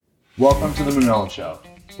Welcome to the Manolo Show,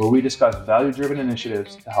 where we discuss value-driven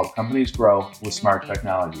initiatives to help companies grow with smart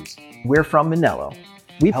technologies. We're from Manolo.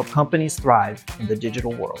 We help companies thrive in the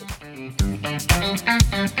digital world.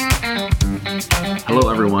 Hello,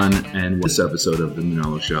 everyone, and this episode of the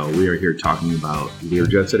Manolo Show, we are here talking about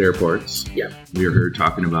Learjets at airports. Yep. We are here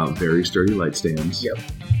talking about very sturdy light stands. Yep.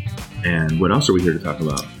 And what else are we here to talk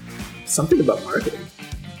about? Something about marketing.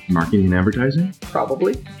 Marketing and advertising?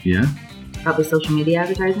 Probably. Yeah. Probably social media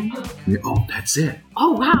advertising. Oh, that's it.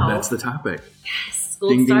 Oh, wow. That's the topic. Yes.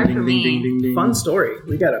 Gold star for me. Fun story.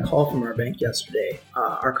 We got a call from our bank yesterday.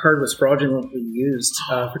 Our card was fraudulently used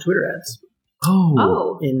for Twitter ads.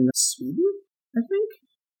 Oh. In Sweden, I think.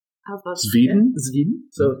 I was about to Sweden? Sweden.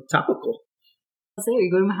 So topical. say, are you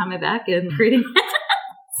going behind my back and creating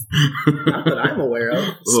Not that I'm aware of.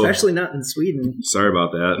 Especially not in Sweden. Sorry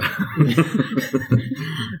about that.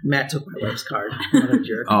 Matt took my wife's card. What a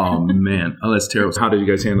jerk. Oh, man. Oh, that's terrible. How did you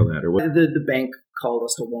guys handle that? Or what? The bank called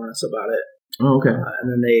us to warn us about it. Oh, okay.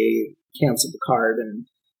 And then they canceled the card and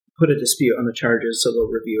put a dispute on the charges, so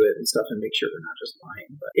they'll review it and stuff and make sure they're not just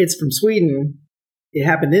lying. But it's from Sweden. It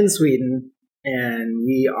happened in Sweden, and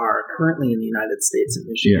we are currently in the United States and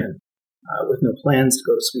Michigan with no plans to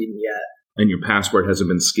go to Sweden yet. And your passport hasn't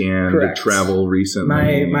been scanned Correct. to travel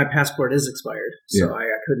recently? My passport is expired, so I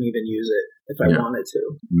couldn't even use it if I wanted to.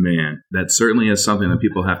 Man, that certainly is something that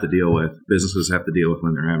people have to deal with. Businesses have to deal with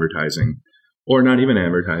when they're advertising. Or not even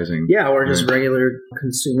advertising. Yeah, or just regular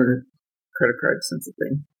consumer credit card since the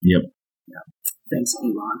thing. Yep. Yeah. Thanks,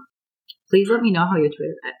 Elon. Please let me know how your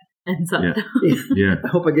Twitter ends up. Yeah. I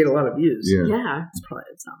hope I get a lot of views. Yeah.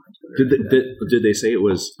 It's not my Twitter. Did they say it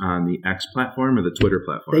was on the X platform or the Twitter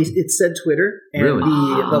platform? It said Twitter, and Really?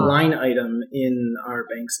 the line item in our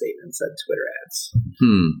bank statement said Twitter ads.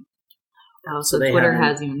 Oh, so they Twitter haven't-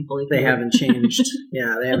 has you fully They covered. haven't changed.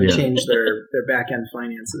 They haven't changed their back end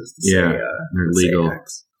finances to say they're legal. Say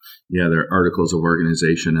X. Yeah, their articles of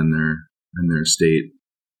organization and their state.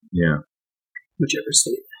 Yeah. Whichever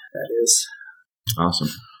state that is. Awesome.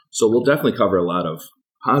 So we'll definitely cover a lot of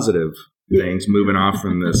positive things moving off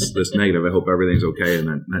from this negative. I hope everything's okay and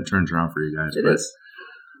that turns around for you guys. It is.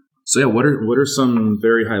 So yeah, what are some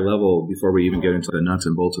very high level, before we even get into the nuts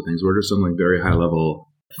and bolts of things, what are some like very high level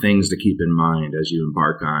things to keep in mind as you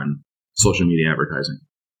embark on social media advertising?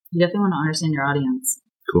 You definitely want to understand your audience.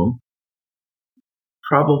 Cool.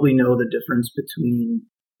 Probably know the difference between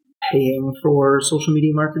paying for social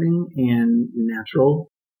media marketing and natural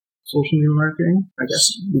social media marketing. I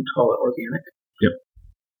guess we'd call it organic.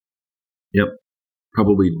 Yep.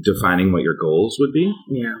 Probably defining what your goals would be.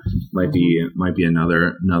 Yeah. Might be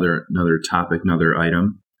another topic, another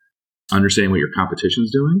item. Understanding what your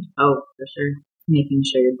competition's doing. Oh, for sure. Making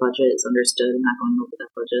sure your budget is understood and not going over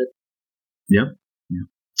that budget. Yep.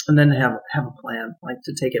 And then have a plan, like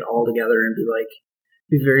to take it all together and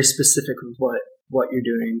be very specific with what you're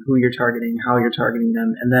doing, who you're targeting, how you're targeting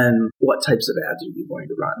them, and then what types of ads are you going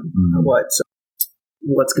to run,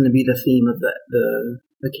 what's going to be the theme of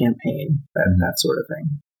the campaign, that sort of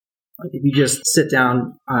thing. Like if you just sit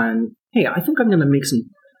down on, hey, I think I'm going to make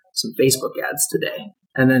some Facebook ads today,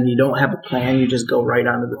 and then you don't have a plan, you just go right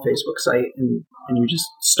onto the Facebook site and you just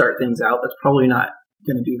start things out, that's probably not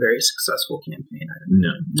going to be a very successful campaign.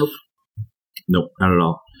 Nope, not at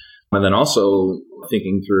all. And then also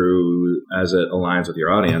thinking through, as it aligns with your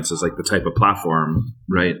audience, is like the type of platform,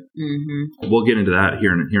 right? Mm-hmm. We'll get into that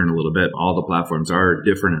here in a little bit. All the platforms are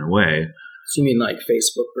different in a way. So you mean like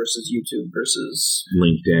Facebook versus YouTube versus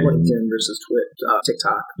LinkedIn versus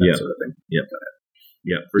TikTok, that sort of thing? Yep.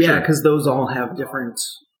 Yeah, for sure. Yeah, because those all have different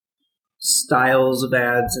styles of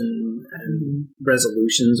ads and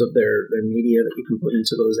resolutions of their media that you can put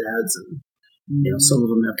into those ads. And some of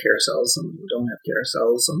them have carousels, some of them don't have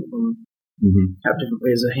carousels, some of them have different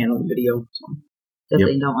ways of handling video. So.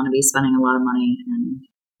 Definitely don't want to be spending a lot of money and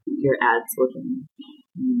your ads looking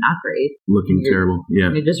not great. Looking terrible.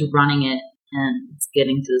 Yeah. You're just running it and it's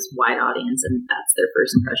getting to this wide audience, and that's their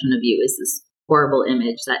first impression of you is this horrible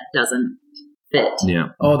image that doesn't fit.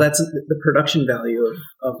 Yeah. Oh, that's the production value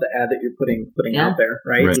of the ad that you're putting out there,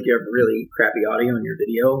 right? If you have really crappy audio in your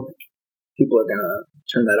video, people are going to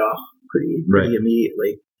turn that off pretty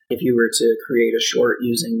immediately. If you were to create a short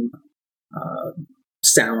using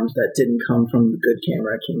sound that didn't come from the good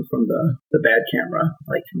camera, it came from the bad camera,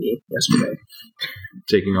 like me yesterday.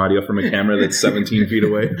 Taking audio from a camera that's 17 feet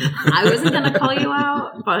away. I wasn't going to call you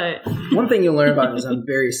out, but... One thing you'll learn about is I'm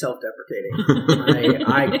very self-deprecating.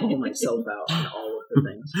 I call myself out on all of the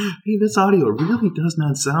things. Hey, this audio really does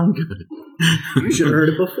not sound good. You should have heard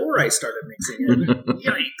it before I started mixing it.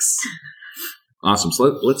 Yikes. Awesome.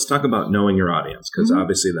 So let's talk about knowing your audience, because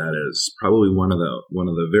obviously that is probably one of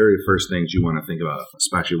the very first things you want to think about,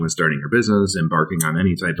 especially when starting your business, embarking on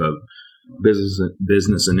any type of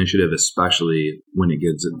business initiative, especially when it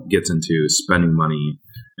gets into spending money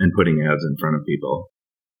and putting ads in front of people.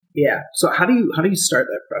 Yeah. So how do you start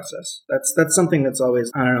that process? That's something that's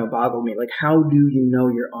always, I don't know, boggled me. Like, how do you know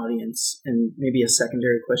your audience? And maybe a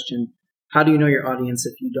secondary question, how do you know your audience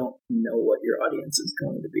if you don't know what your audience is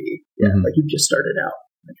going to be? Yeah. Mm-hmm. Like, you just started out.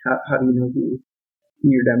 Like, how do you know who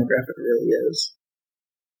your demographic really is?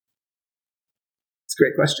 It's a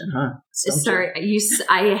great question, huh? Sorry,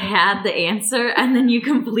 I had the answer, and then you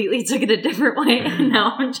completely took it a different way, and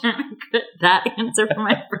now I'm trying to get that answer from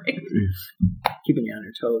my brain. Keeping you on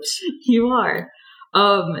your toes. You are.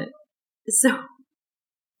 So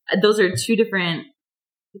those are two different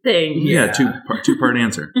things. Yeah, two-part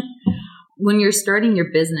answer. When you're starting your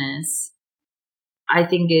business, I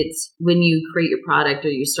think it's when you create your product or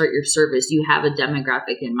you start your service, you have a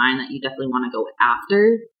demographic in mind that you definitely want to go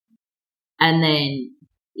after. And then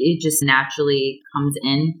it just naturally comes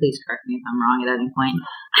in. Please correct me if I'm wrong at any point.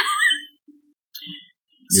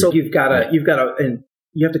 So you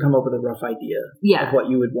have to come up with a rough idea of what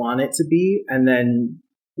you would want it to be, and then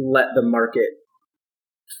let the market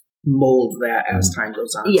mold that as time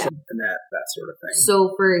goes on, and that sort of thing.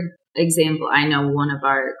 So, for example, I know one of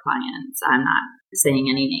our clients, I'm not saying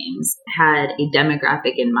any names, had a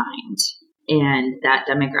demographic in mind. And that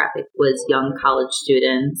demographic was young college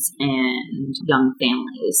students and young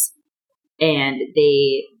families. And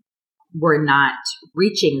they were not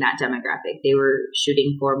reaching that demographic. They were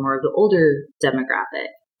shooting for more of the older demographic.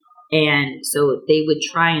 And so they would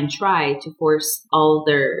try to force all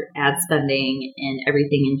their ad spending and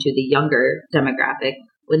everything into the younger demographic,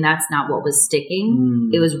 when that's not what was sticking.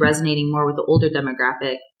 It was resonating more with the older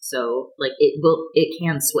demographic. So like it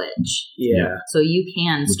can switch. Yeah. So you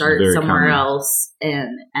can start somewhere else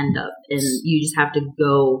and end up, and you just have to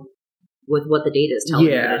go with what the data is telling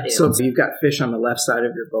you to do. So you've got fish on the left side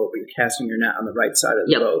of your boat, but you're casting your net on the right side of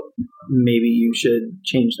the boat. Maybe you should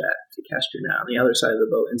change that to cast your net on the other side of the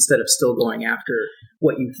boat instead of still going after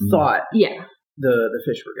what you thought. Yeah. The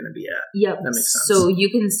fish were going to be at. Yep. That makes sense. So you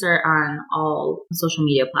can start on all social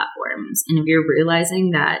media platforms. And if you're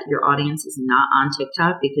realizing that your audience is not on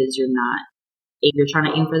TikTok because you're trying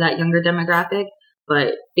to aim for that younger demographic,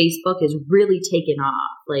 but Facebook is really taken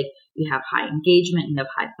off. Like, you have high engagement, you have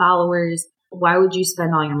high followers. Why would you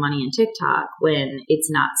spend all your money in TikTok when it's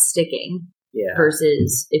not sticking? Yeah.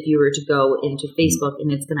 Versus if you were to go into Facebook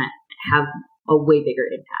and it's going to have a way bigger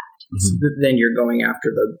impact. So then you're going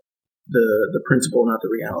after the principle, not the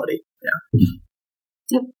reality.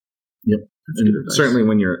 Yeah. Yep. And certainly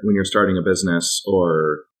when you're starting a business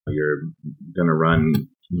or you're going to run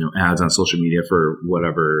ads on social media for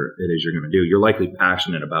whatever it is you're going to do, you're likely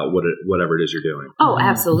passionate about whatever it is you're doing. Oh,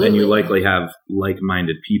 absolutely. And you likely have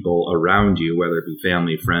like-minded people around you, whether it be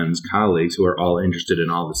family, friends, colleagues, who are all interested in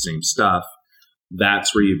all the same stuff.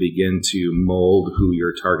 That's where you begin to mold who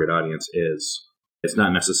your target audience is. It's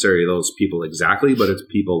not necessarily those people exactly, but it's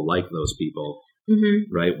people like those people,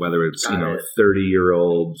 right? Whether it's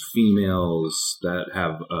 30-year-old females that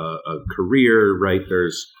have a career, right?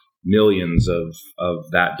 There's millions of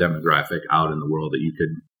that demographic out in the world that you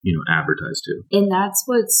could advertise to. And that's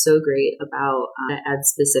what's so great about ads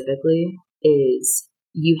specifically is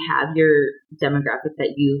you have your demographic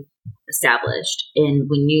that you've established, and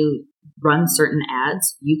when you run certain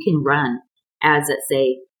ads, you can run ads that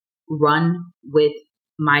say, run with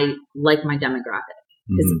my demographic,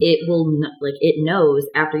 because it knows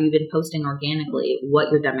after you've been posting organically what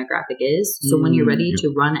your demographic is. So when you're ready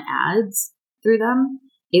to run ads through them,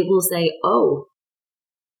 it will say, oh,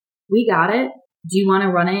 we got it. Do you want to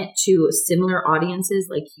run it to similar audiences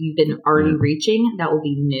like you've been already reaching that will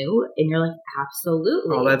be new? And you're like,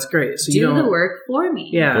 absolutely. Oh, that's great. So do the work for me.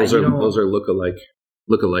 Yeah, those are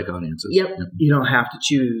lookalike audiences. Yep. You don't have to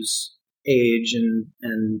choose age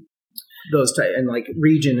and those type and like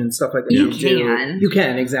region and stuff like that. You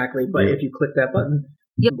can exactly, but if you click that button,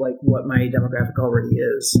 like what my demographic already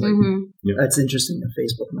is, that's interesting that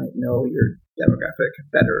Facebook might know your demographic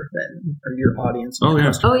better than or your audience. More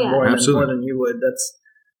more than you would. That's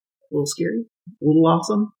a little scary, a little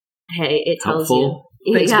awesome. Hey, it tells helpful.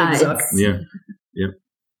 You. Thanks, Big Zuck.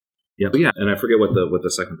 Yeah. But and I forget what the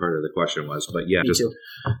second part of the question was, but just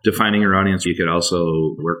defining your audience. You could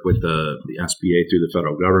also work with the SBA through the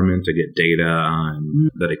federal government to get data on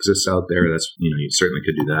that exists out there. That's you certainly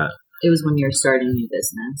could do that. It was when you're starting a new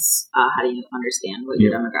business. How do you understand what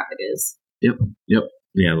your demographic is? Yep.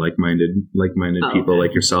 Yeah, like-minded people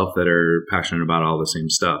like yourself that are passionate about all the same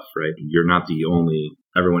stuff, right? You're not the only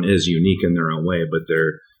everyone is unique in their own way, but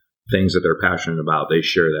they're things that they're passionate about. They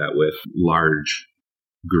share that with large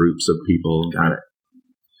groups of people. Got it.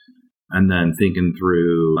 And then thinking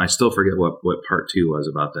through, I still forget what part 2 was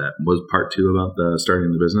about that. Was part 2 about the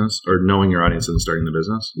starting the business or knowing your audience and starting the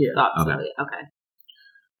business? Yeah. Okay.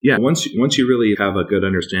 Yeah. Once you really have a good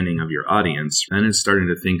understanding of your audience, then it's starting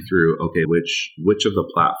to think through, okay, which of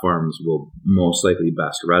the platforms will most likely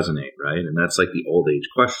best resonate, right? And that's like the old age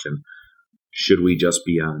question. Should we just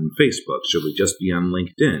be on Facebook? Should we just be on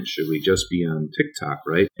LinkedIn? Should we just be on TikTok,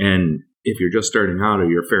 right? And if you're just starting out or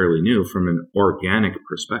you're fairly new from an organic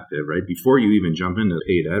perspective, right? Before you even jump into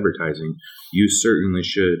paid advertising, you certainly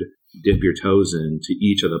should dip your toes into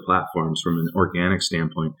each of the platforms from an organic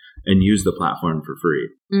standpoint and use the platform for free.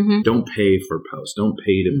 Mm-hmm. Don't pay for posts. Don't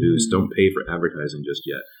pay to boost. Don't pay for advertising just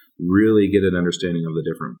yet. Really get an understanding of the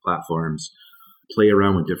different platforms. Play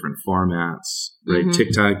around with different formats, right? Mm-hmm.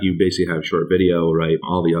 TikTok, you basically have short video, right?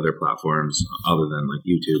 All the other platforms other than like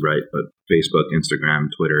YouTube, right? But Facebook, Instagram,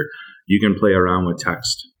 Twitter, you can play around with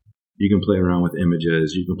text. You can play around with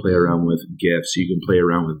images. You can play around with GIFs. You can play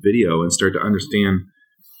around with video and start to understand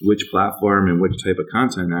which platform and which type of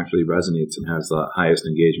content actually resonates and has the highest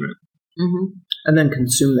engagement. Mm-hmm. And then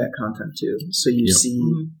consume that content too. So you see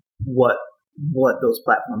what those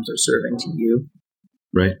platforms are serving to you.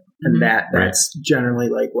 Right. And that's generally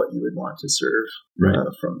like what you would want to serve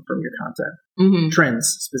from your content. Mm-hmm. Trends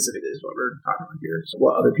specifically is what we're talking about here. So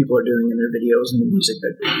what other people are doing in their videos and the music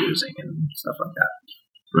that they're using and stuff like that.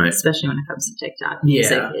 Right. Especially when it comes to TikTok.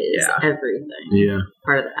 Music is everything. Yeah.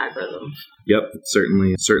 Part of the algorithm. Yep.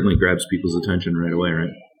 It certainly grabs people's attention right away,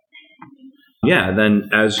 right? Yeah. Then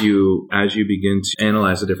as you begin to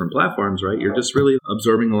analyze the different platforms, right, you're just really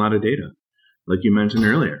absorbing a lot of data. Like you mentioned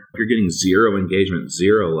earlier, if you're getting 0 engagement,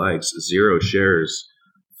 0 likes, 0 shares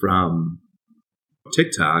from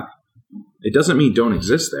TikTok, it doesn't mean don't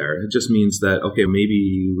exist there. It just means that, okay,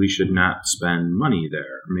 maybe we should not spend money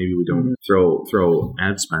there. Maybe we don't throw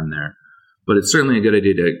ad spend there. But it's certainly a good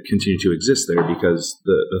idea to continue to exist there because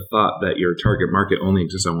the thought that your target market only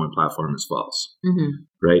exists on one platform is false. Mm-hmm.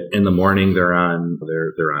 Right? In the morning, they're on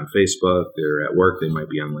Facebook. They're at work. They might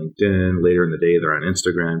be on LinkedIn. Later in the day, they're on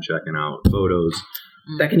Instagram checking out photos.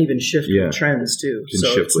 That can even shift with trends too.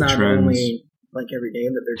 So it's not only like every day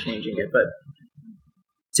that they're changing it, but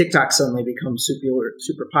TikTok suddenly becomes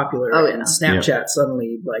super popular, and Snapchat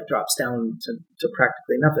suddenly like drops down to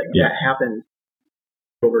practically nothing. Yeah. That happened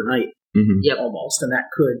overnight, almost, and that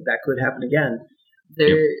could happen again.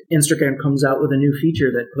 Instagram comes out with a new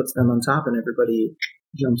feature that puts them on top, and everybody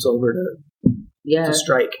jumps over to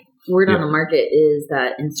strike. Word on the market is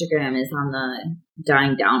that Instagram is on the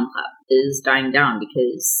dying down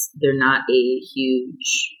because they're not a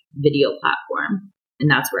huge video platform. And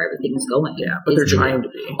that's where everything's going. Yeah, but they're trying to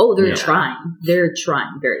be. Oh, they're trying. They're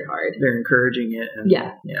trying very hard. They're encouraging it. And,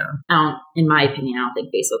 in my opinion, I don't think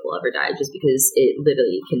Facebook will ever die just because it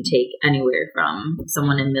literally can take anywhere from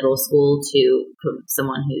someone in middle school to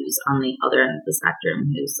someone who's on the other end of the spectrum,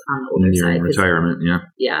 who's on the older side. In retirement,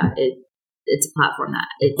 Yeah, it's a platform that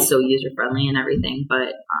it's so user-friendly and everything,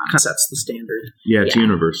 but sets the standard. Yeah, it's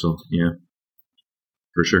universal. Yeah,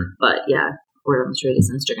 for sure. But word on the street is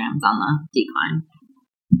Instagram's on the decline.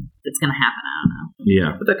 It's going to happen. I don't know.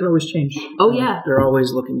 Yeah. But that can always change. Oh, yeah. They're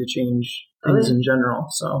always looking to change things in general.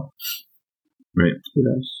 So, right. Who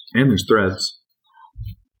knows? And there's Threads.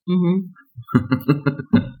 Mm-hmm.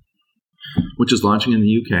 Which is launching in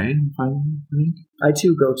the UK, I think. I,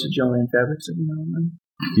 too, go to Joanne Fabrics every now and then.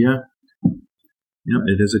 Yeah. Yeah,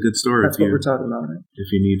 it is a good store. That's what we're talking about, right?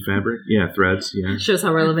 If you need fabric. Yeah, Threads. Yeah. Shows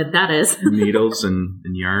how relevant that is. Needles and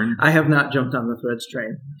yarn. I have not jumped on the Threads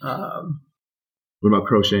train. What about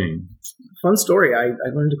crocheting? Fun story. I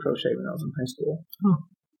learned to crochet when I was in high school. Oh.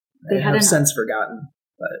 I have since forgotten.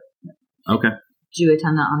 But okay. Did you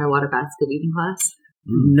attend the underwater basket weaving class?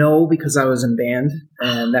 No, because I was in band,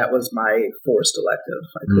 and that was my forced elective.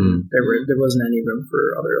 I couldn't. There wasn't any room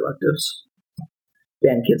for other electives.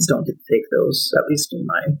 Band kids don't get to take those, at least in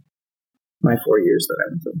my 4 years that I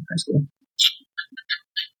went to high school.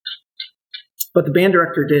 But the band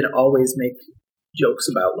director did always make jokes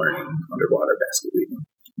about learning underwater basket weaving.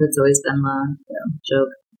 That's always been the joke.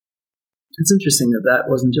 It's interesting that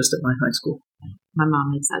wasn't just at my high school. My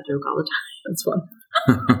mom makes that joke all the time. That's fun.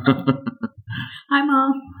 Hi,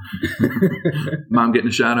 Mom. Mom getting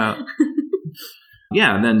a shout out.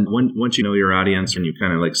 Yeah, and then once you know your audience and you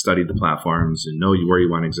kind of like study the platforms and know where you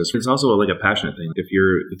want to exist, it's also like a passionate thing. If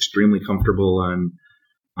you're extremely comfortable on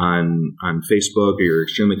Facebook or you're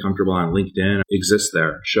extremely comfortable on LinkedIn, exist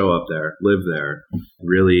there, show up there, live there,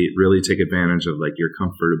 really, really take advantage of like your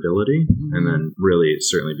comfortability and then really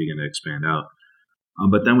certainly begin to expand out.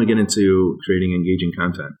 But then we get into creating engaging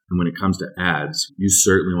content. And when it comes to ads, you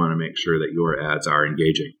certainly want to make sure that your ads are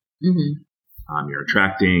engaging. Mm-hmm. You're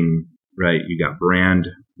attracting, right? You got brand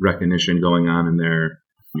recognition going on in there.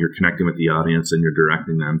 You're connecting with the audience and you're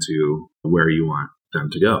directing them to where you want them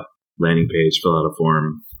to go. Landing page, fill out a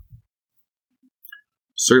form.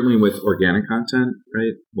 Certainly with organic content,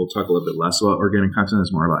 right? We'll talk a little bit less about organic content.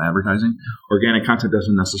 It's more about advertising. Organic content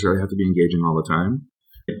doesn't necessarily have to be engaging all the time.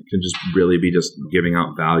 It can just really be just giving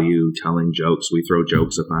out value, telling jokes. We throw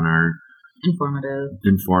jokes up on our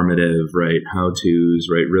informative, right? How-tos,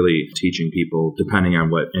 right? Really teaching people, depending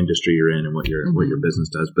on what industry you're in and what your business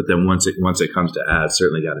does. But then once it comes to ads,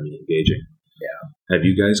 certainly got to be engaging. Yeah. Have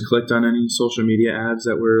you guys clicked on any social media ads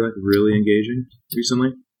that were like really engaging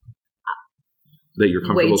recently? That you're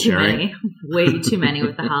comfortable sharing? Way too many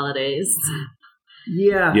with the holidays.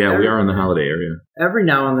 Yeah. Yeah, we are in the holiday area. Every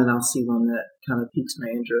now and then I'll see one that kind of piques my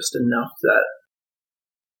interest enough that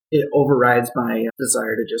it overrides my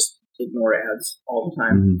desire to just ignore ads all the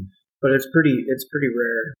time. Mm-hmm. But it's pretty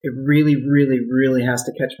rare. It really, really, really has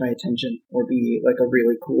to catch my attention or be like a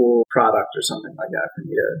really cool product or something like that for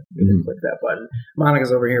me to click that button.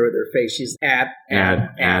 Monica's over here with her face. She's ad.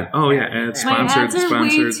 Oh yeah, ad. My Sponsored. ads are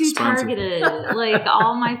way too targeted. Like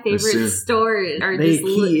all my favorite stores are they just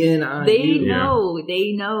key in on you.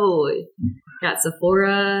 They know. Got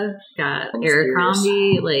Sephora, got Mysterious.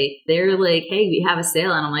 Abercrombie. Like they're like, hey, we have a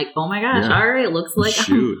sale, and I'm like, oh my gosh, all right, looks like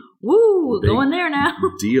Shoot. woo, going there now.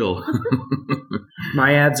 Deal.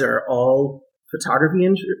 My ads are all photography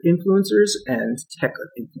influencers and tech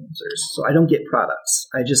influencers. So I don't get products.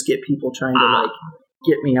 I just get people trying to like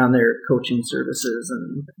get me on their coaching services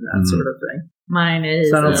and that sort of thing. Mine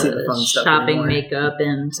is so I don't see the fun stuff shopping, anymore. makeup,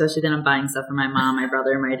 and especially then I'm buying stuff for my mom, my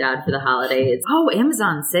brother, and my dad for the holidays. Oh,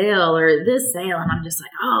 Amazon sale or this sale, and I'm just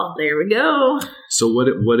like, oh, there we go. So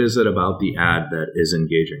what is it about the ad that is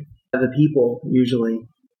engaging? The people, usually.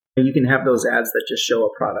 You can have those ads that just show a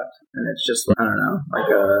product, and it's just, I don't know,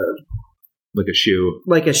 like a shoe.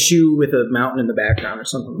 Like a shoe with a mountain in the background or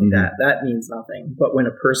something like that. That means nothing. But when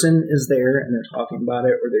a person is there and they're talking about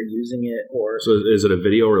it or they're using it or... So is it a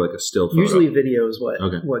video or like a still photo? Usually video is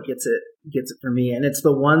what gets it for me. And it's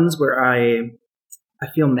the ones where I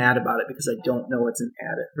feel mad about it because I don't know it's an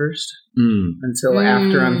ad at first. Until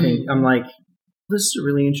after I'm like, this is a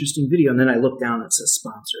really interesting video. And then I look down and it says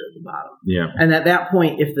sponsor at the bottom. Yeah. And at that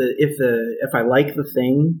point, if I like the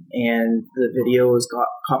thing and the video has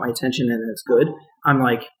caught my attention and it's good, I'm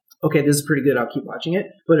like, okay, this is pretty good. I'll keep watching it.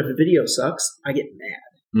 But if the video sucks, I get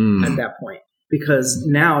mad at that point. Because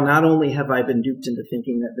now not only have I been duped into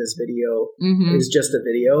thinking that this video is just a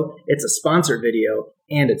video, it's a sponsored video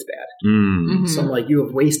and it's bad. So I'm like, you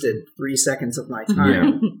have wasted 3 seconds of my time.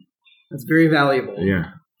 Yeah. That's very valuable.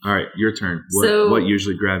 Yeah. All right, your turn. What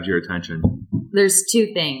usually grabs your attention? There's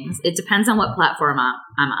two things. It depends on what platform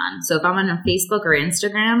I'm on. So if I'm on Facebook or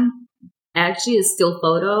Instagram, actually a still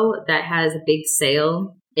photo that has a big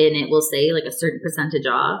sale and it will say like a certain percentage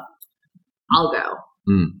off, I'll go.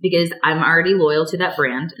 Because I'm already loyal to that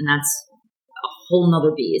brand, and that's a whole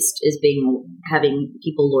nother beast is having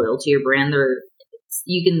people loyal to your brand.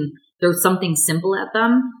 You can throw something simple at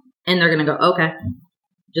them and they're going to go, okay.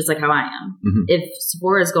 Just like how I am. If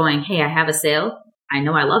Sephora is going, hey, I have a sale. I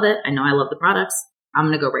know I love it. I know I love the products. I'm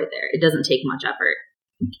going to go right there. It doesn't take much effort.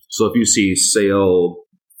 So if you see sale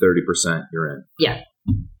 30%, you're in. Yeah.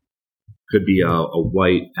 Could be a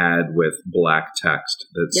white ad with black text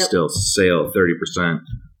that's still sale 30%.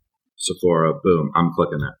 Sephora, boom, I'm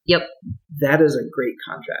clicking that. Yep. That is a great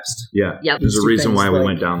contrast. Yeah. Yep. There's a reason why we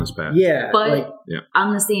went down this path. Yeah. But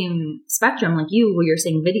on the same spectrum, like you, where you're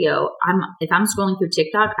saying video, if I'm scrolling through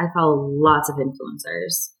TikTok, I follow lots of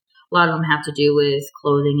influencers. A lot of them have to do with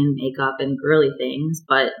clothing and makeup and girly things,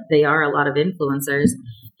 but they are a lot of influencers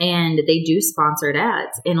and they do sponsored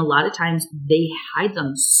ads. And a lot of times they hide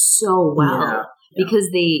them so well because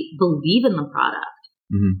they believe in the product.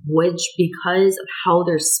 Which, because of how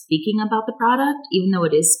they're speaking about the product, even though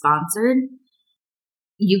it is sponsored,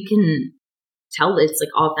 you can tell it's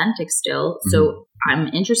like authentic still. So I'm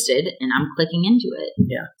interested and I'm clicking into it.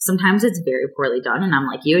 Yeah. Sometimes it's very poorly done and I'm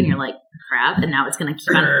like you and you're like, crap. And now it's going to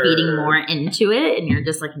keep on feeding more into it. And you're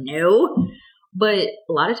just like, no. But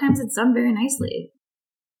a lot of times it's done very nicely.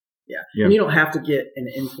 Yeah. And you don't have to get an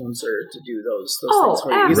influencer to do those things.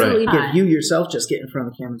 Absolutely not. If you yourself just get in front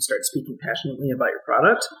of the camera and start speaking passionately about your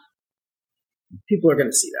product, people are going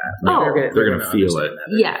to see that. They're going to feel it.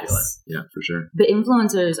 Yes. Yeah, for sure. But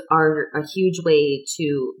influencers are a huge way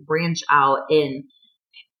to branch out, and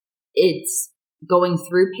it's going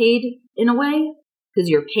through paid in a way because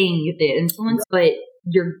you're paying the influence, but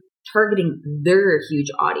you're targeting their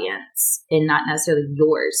huge audience and not necessarily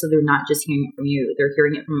yours. So they're not just hearing it from you; they're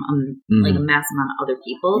hearing it from like a mass amount of other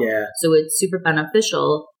people. Yeah. So it's super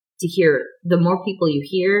beneficial to hear. The more people you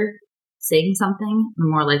hear saying something, the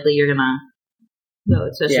more likely you're gonna go.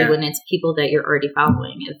 Especially when it's people that you're already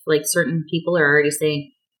following. If like certain people are already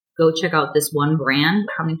saying, "Go check out this one brand,"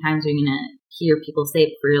 how many times are you gonna hear people say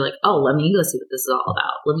it before you're like, "Oh, let me go see what this is all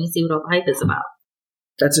about. Let me see what all the hype is about."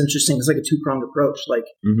 That's interesting. It's like a two-pronged approach. Like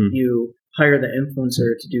you hire the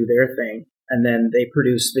influencer to do their thing, and then they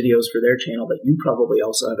produce videos for their channel that you probably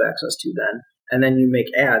also have access to then. And then you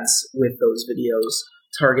make ads with those videos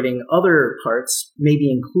targeting other parts,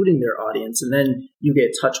 maybe including their audience. And then you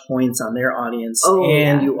get touch points on their audience,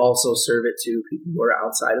 and you also serve it to people who are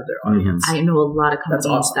outside of their audience. I know a lot of companies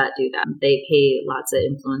awesome. that do that. They pay lots of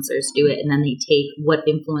influencers to do it, and then they take what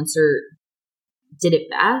influencer did it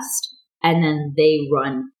best, and then they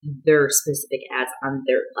run their specific ads on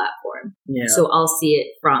their platform. Yeah. So I'll see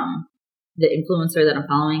it from the influencer that I'm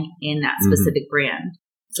following and that specific brand.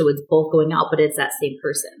 So it's both going out, but it's that same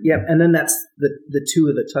person. Yep. And then that's the two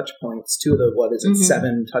of the touch points,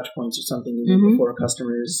 7 touch points or something you need before a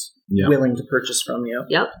customer is willing to purchase from you.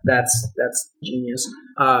 Yep. That's genius.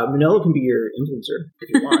 Manolo can be your influencer if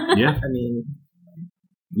you want. Yeah. I mean,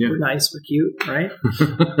 we're nice, we're cute, right?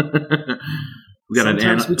 We got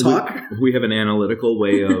Sometimes we talk. We have an analytical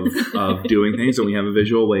way of doing things, and we have a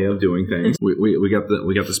visual way of doing things. We got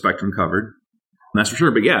the spectrum covered. That's for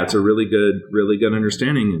sure. But yeah, it's a really good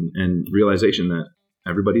understanding and realization that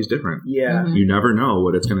everybody's different. Yeah. You never know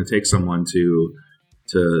what it's going to take someone to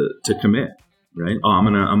commit, right? Oh, I'm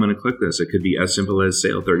gonna click this. It could be as simple as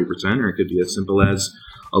sale 30%, or it could be as simple as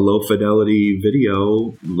a low fidelity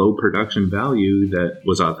video, low production value that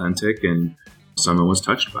was authentic and someone was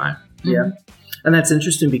touched by. Yeah. And that's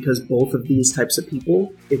interesting because both of these types of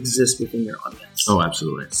people exist within your audience. Oh,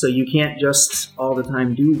 absolutely. So you can't just all the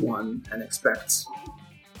time do one and expect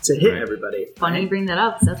to hit everybody. Funny you bring that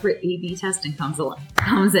up, because that's where A/B testing comes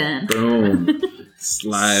in. Boom.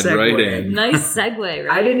 Slide Segue. right in. Nice segue, right?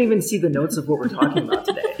 I didn't even see the notes of what we're talking about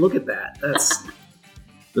today. Look at that.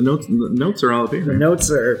 The notes are all up here. The notes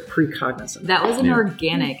are precognizant. That was an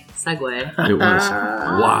organic segue. It was.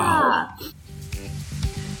 Wow.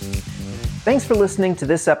 Thanks for listening to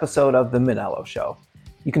this episode of The Munello Show.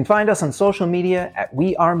 You can find us on social media at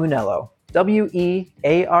We Are Munello,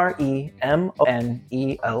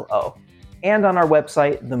 WeAreMonelo, and on our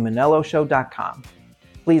website, themunelloshow.com.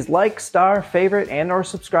 Please like, star, favorite, and or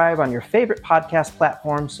subscribe on your favorite podcast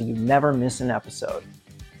platform so you never miss an episode.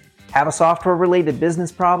 Have a software-related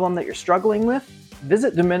business problem that you're struggling with?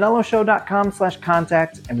 Visit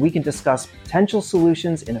themunelloshow.com/contact and we can discuss potential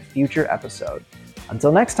solutions in a future episode.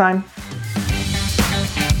 Until next time.